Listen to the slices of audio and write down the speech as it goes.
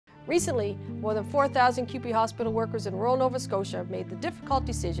Recently, more than 4,000 CUPE hospital workers in rural Nova Scotia have made the difficult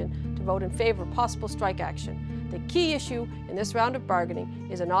decision to vote in favour of possible strike action. The key issue in this round of bargaining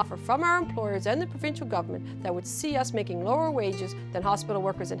is an offer from our employers and the provincial government that would see us making lower wages than hospital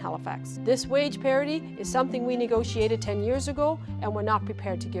workers in Halifax. This wage parity is something we negotiated 10 years ago, and we're not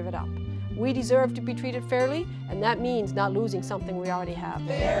prepared to give it up. We deserve to be treated fairly, and that means not losing something we already have.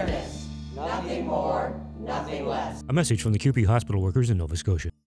 Fairness, nothing more, nothing less. A message from the CUPE hospital workers in Nova Scotia.